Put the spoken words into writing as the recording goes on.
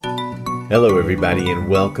Hello, everybody, and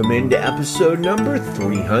welcome into episode number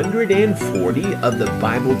 340 of the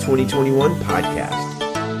Bible 2021 podcast.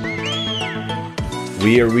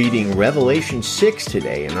 We are reading Revelation 6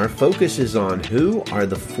 today, and our focus is on who are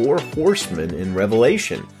the four horsemen in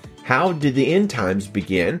Revelation. How did the end times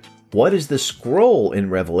begin? What does the scroll in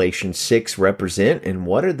Revelation 6 represent, and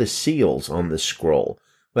what are the seals on the scroll?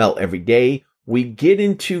 Well, every day we get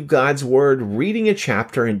into God's Word, reading a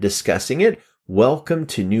chapter and discussing it. Welcome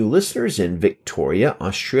to new listeners in Victoria,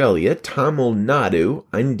 Australia, Tamil Nadu,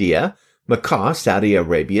 India, Macau, Saudi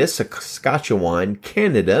Arabia, Saskatchewan,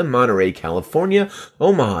 Canada, Monterey, California,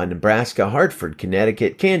 Omaha, Nebraska, Hartford,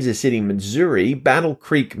 Connecticut, Kansas City, Missouri, Battle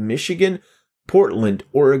Creek, Michigan, Portland,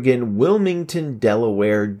 Oregon, Wilmington,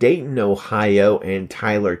 Delaware, Dayton, Ohio, and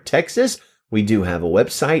Tyler, Texas. We do have a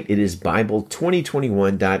website. It is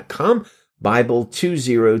Bible2021.com.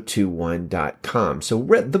 Bible2021.com. So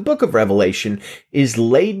the book of Revelation is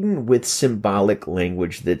laden with symbolic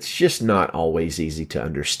language that's just not always easy to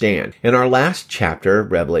understand. In our last chapter,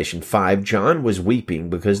 Revelation 5, John was weeping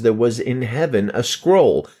because there was in heaven a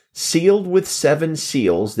scroll sealed with 7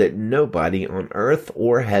 seals that nobody on earth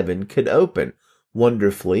or heaven could open.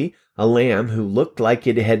 Wonderfully, a lamb who looked like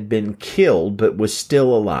it had been killed but was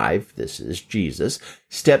still alive, this is Jesus,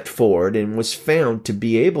 stepped forward and was found to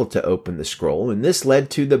be able to open the scroll, and this led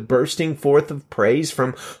to the bursting forth of praise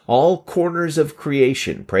from all corners of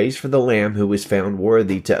creation. Praise for the Lamb who was found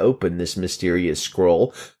worthy to open this mysterious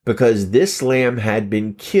scroll, because this Lamb had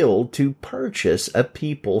been killed to purchase a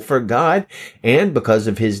people for God, and because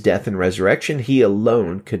of his death and resurrection, he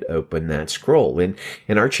alone could open that scroll. And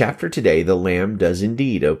in our chapter today, the Lamb does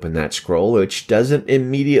indeed open that scroll, which doesn't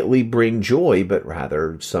immediately bring joy, but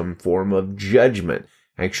rather some form of judgment.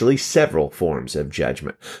 Actually, several forms of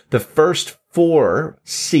judgment. The first 4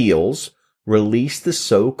 seals release the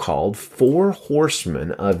so-called 4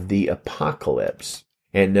 horsemen of the apocalypse.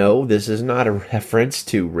 And no, this is not a reference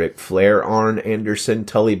to Ric Flair, Arn Anderson,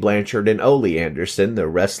 Tully Blanchard, and Ole Anderson, the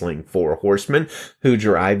wrestling 4 horsemen who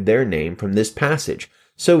derived their name from this passage.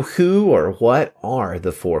 So who or what are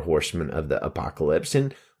the 4 horsemen of the apocalypse?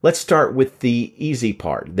 And let's start with the easy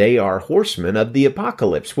part. They are horsemen of the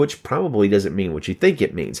apocalypse, which probably doesn't mean what you think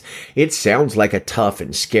it means. It sounds like a tough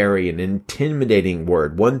and scary and intimidating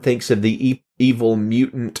word. One thinks of the evil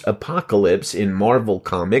mutant Apocalypse in Marvel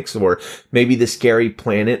Comics, or maybe the scary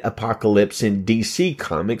planet Apocalypse in DC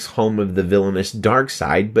Comics, home of the villainous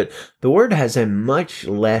Darkseid, but the word has a much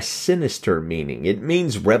less sinister meaning. It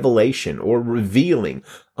means revelation or revealing,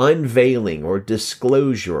 unveiling or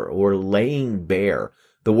disclosure or laying bare.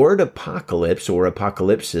 The word apocalypse or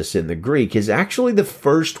apocalypsis in the Greek is actually the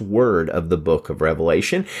first word of the book of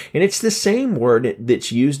Revelation, and it's the same word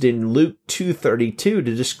that's used in Luke 2:32 to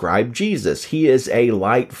describe Jesus. He is a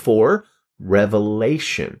light for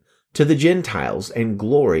revelation to the Gentiles and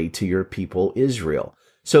glory to your people Israel.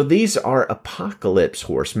 So these are apocalypse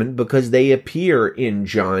horsemen because they appear in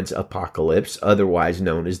John's Apocalypse, otherwise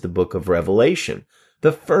known as the book of Revelation.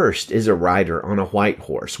 The first is a rider on a white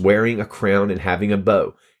horse, wearing a crown and having a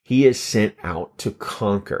bow. He is sent out to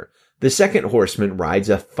conquer. The second horseman rides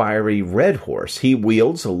a fiery red horse. He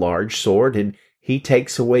wields a large sword, and he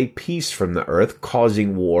takes away peace from the earth,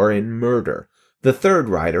 causing war and murder. The third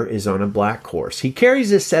rider is on a black horse. He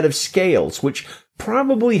carries a set of scales, which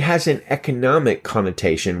probably has an economic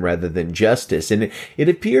connotation rather than justice, and it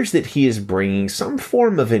appears that he is bringing some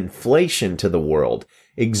form of inflation to the world.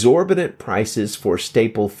 Exorbitant prices for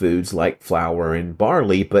staple foods like flour and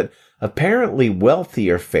barley, but apparently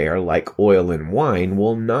wealthier fare like oil and wine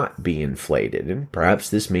will not be inflated. And perhaps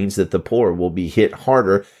this means that the poor will be hit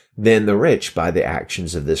harder than the rich by the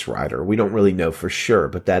actions of this rider. We don't really know for sure,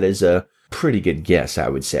 but that is a pretty good guess, I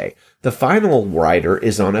would say. The final rider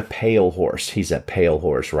is on a pale horse. He's a pale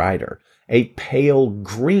horse rider. A pale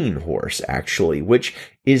green horse, actually, which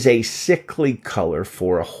is a sickly color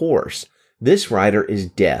for a horse. This rider is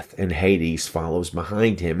Death, and Hades follows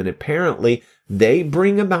behind him, and apparently they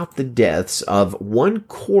bring about the deaths of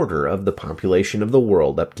 1/4 of the population of the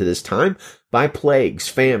world up to this time by plagues,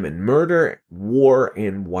 famine, murder, war,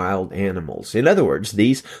 and wild animals. In other words,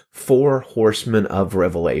 these 4 horsemen of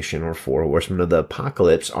Revelation, or 4 horsemen of the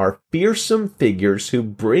apocalypse, are fearsome figures who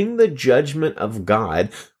bring the judgment of God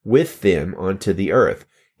with them onto the earth.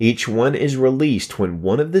 Each one is released when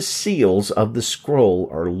one of the seals of the scroll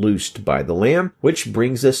are loosed by the Lamb, which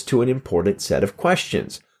brings us to an important set of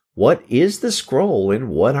questions. What is the scroll and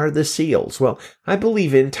what are the seals? Well, I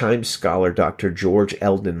believe end-time scholar Dr. George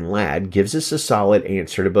Eldon Ladd gives us a solid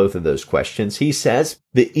answer to both of those questions. He says,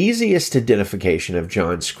 The easiest identification of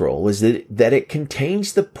John's scroll is that it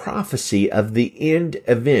contains the prophecy of the end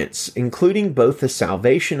events, including both the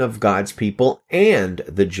salvation of God's people and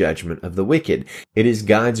the judgment of the wicked. It is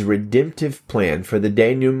God's redemptive plan for the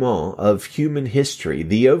denouement of human history,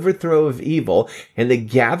 the overthrow of evil, and the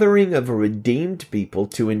gathering of a redeemed people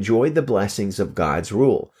to enjoy the blessings of God's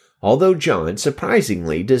rule. Although John,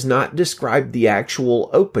 surprisingly, does not describe the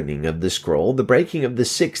actual opening of the scroll, the breaking of the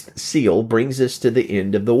sixth seal brings us to the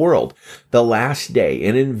end of the world, the last day.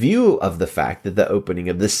 And in view of the fact that the opening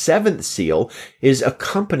of the seventh seal is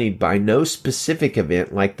accompanied by no specific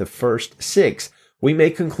event like the first six, we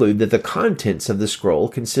may conclude that the contents of the scroll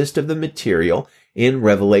consist of the material in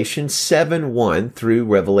Revelation 7:1 through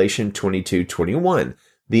Revelation 22:21.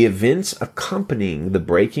 The events accompanying the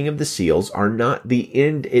breaking of the seals are not the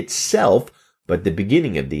end itself, but the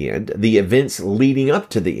beginning of the end, the events leading up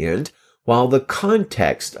to the end, while the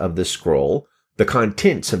contents of the scroll are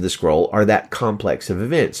that complex of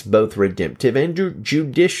events, both redemptive and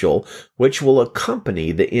judicial, which will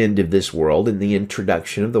accompany the end of this world and the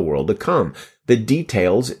introduction of the world to come. The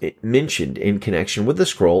details mentioned in connection with the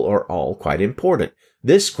scroll are all quite important.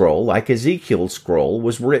 This scroll, like Ezekiel's scroll,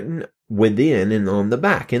 was written within and on the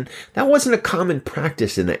back, and that wasn't a common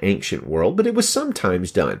practice in the ancient world, but it was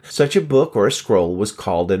sometimes done. Such a book or a scroll was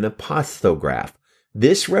called an apothograph.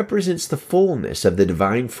 This represents the fullness of the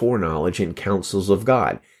divine foreknowledge and counsels of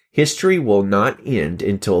God. History will not end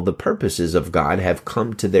until the purposes of God have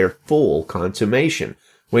come to their full consummation.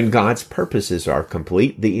 When God's purposes are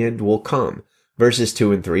complete, the end will come. Verses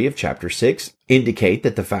 2 and 3 of chapter 6 indicate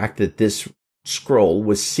that the fact that this scroll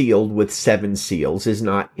was sealed with 7 seals is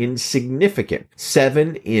not insignificant.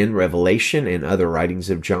 7 in Revelation and other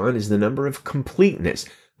writings of John is the number of completeness.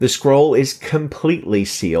 The scroll is completely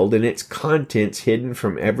sealed and its contents hidden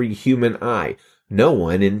from every human eye. No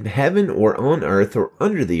one in heaven or on earth or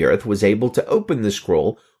under the earth was able to open the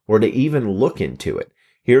scroll or to even look into it.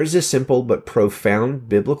 Here is a simple but profound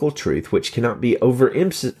biblical truth which cannot be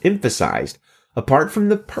overemphasized. Apart from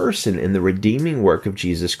the person and the redeeming work of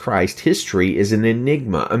Jesus Christ, history is an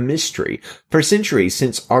enigma, a mystery. For centuries,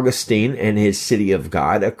 since Augustine and his City of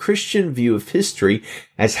God, a Christian view of history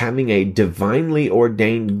as having a divinely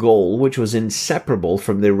ordained goal which was inseparable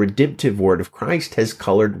from the redemptive word of Christ has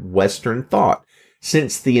colored Western thought.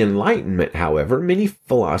 Since the Enlightenment, however, many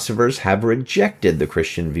philosophers have rejected the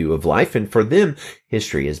Christian view of life, and for them,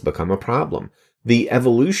 history has become a problem. The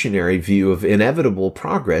evolutionary view of inevitable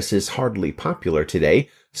progress is hardly popular today.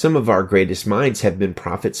 Some of our greatest minds have been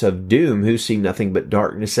prophets of doom who see nothing but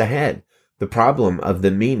darkness ahead. The problem of the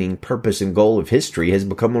meaning, purpose, and goal of history has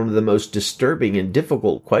become one of the most disturbing and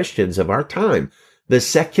difficult questions of our time. The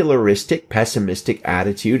secularistic, pessimistic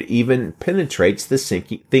attitude even penetrates the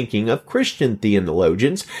thinking of Christian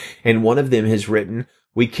theologians, and one of them has written,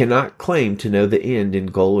 "We cannot claim to know the end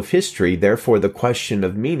and goal of history, therefore the question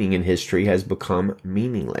of meaning in history has become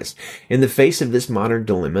meaningless." In the face of this modern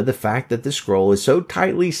dilemma, the fact that the scroll is so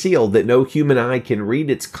tightly sealed that no human eye can read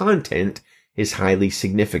its content is highly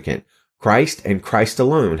significant. Christ and Christ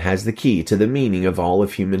alone has the key to the meaning of all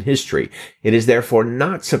of human history. It is therefore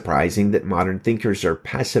not surprising that modern thinkers are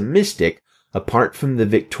pessimistic. Apart from the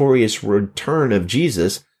victorious return of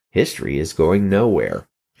Jesus, history is going nowhere.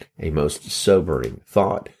 A most sobering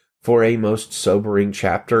thought for a most sobering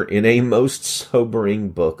chapter in a most sobering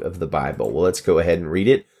book of the Bible. Well, let's go ahead and read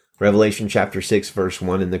it. Revelation chapter 6, verse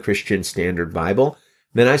 1 in the Christian Standard Bible.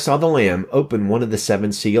 "Then I saw the Lamb open one of the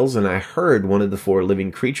 7 seals, and I heard one of the 4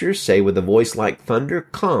 living creatures say with a voice like thunder,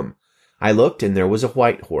 'Come.' I looked, and there was a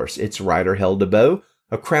white horse. Its rider held a bow.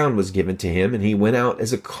 A crown was given to him, and he went out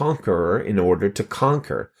as a conqueror in order to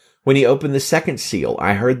conquer. When he opened the 2nd seal,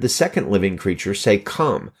 I heard the 2nd living creature say,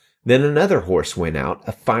 'Come.' Then another horse went out,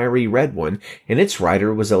 a fiery red one, and its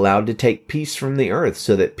rider was allowed to take peace from the earth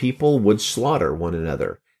so that people would slaughter one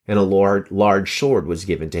another, and a large sword was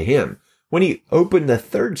given to him. When he opened the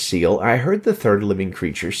 3rd seal, I heard the 3rd living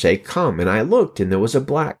creature say, 'Come,' and I looked, and there was a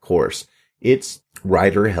black horse. Its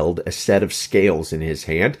rider held a set of scales in his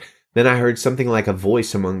hand. Then I heard something like a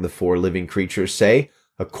voice among the 4 living creatures say,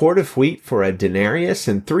 'A quart of wheat for a denarius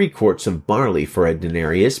and 3 quarts of barley for a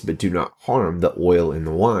denarius, but do not harm the oil and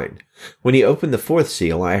the wine.' When he opened the 4th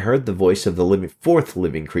seal, I heard the voice of the 4th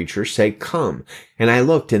living creature say, 'Come.' And I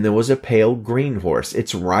looked, and there was a pale green horse.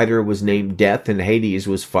 Its rider was named Death, and Hades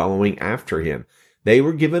was following after him. They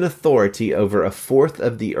were given authority over 1/4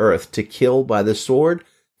 of the earth to kill by the sword,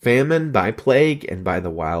 famine, by plague, and by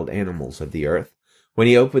the wild animals of the earth. When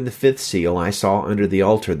he opened the fifth seal, I saw under the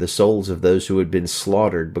altar the souls of those who had been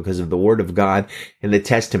slaughtered because of the word of God and the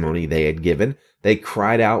testimony they had given. They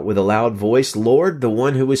cried out with a loud voice, Lord, the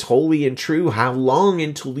one who is holy and true, how long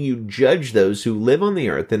until you judge those who live on the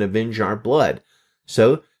earth and avenge our blood?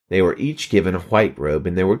 So they were each given a white robe,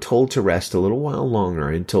 and they were told to rest a little while longer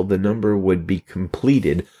until the number would be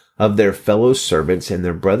completed of their fellow servants and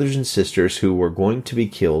their brothers and sisters who were going to be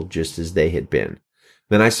killed just as they had been.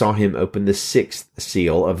 Then I saw him open the sixth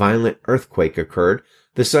seal. A violent earthquake occurred.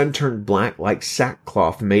 The sun turned black like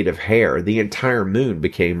sackcloth made of hair. The entire moon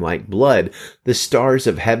became like blood. The stars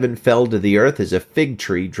of heaven fell to the earth as a fig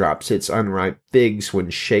tree drops its unripe figs when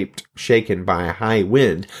shaken by a high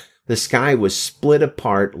wind. The sky was split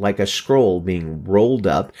apart like a scroll being rolled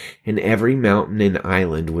up, and every mountain and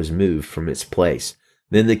island was moved from its place.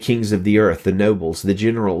 Then the kings of the earth, the nobles, the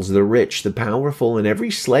generals, the rich, the powerful, and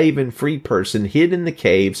every slave and free person hid in the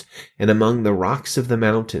caves and among the rocks of the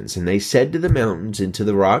mountains. And they said to the mountains and to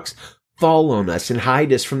the rocks, Fall on us and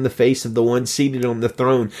hide us from the face of the one seated on the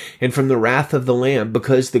throne and from the wrath of the Lamb,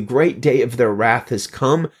 because the great day of their wrath has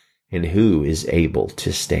come, and who is able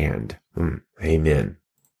to stand? Amen.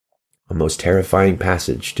 A most terrifying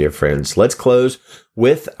passage, dear friends. Let's close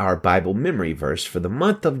with our Bible memory verse for the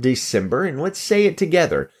month of December, and let's say it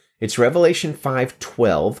together. It's Revelation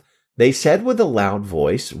 5:12. They said with a loud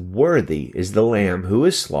voice, Worthy is the Lamb who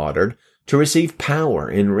is slaughtered to receive power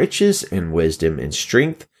and riches and wisdom and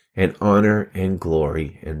strength and honor and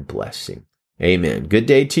glory and blessing. Amen. Good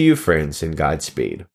day to you, friends, and Godspeed.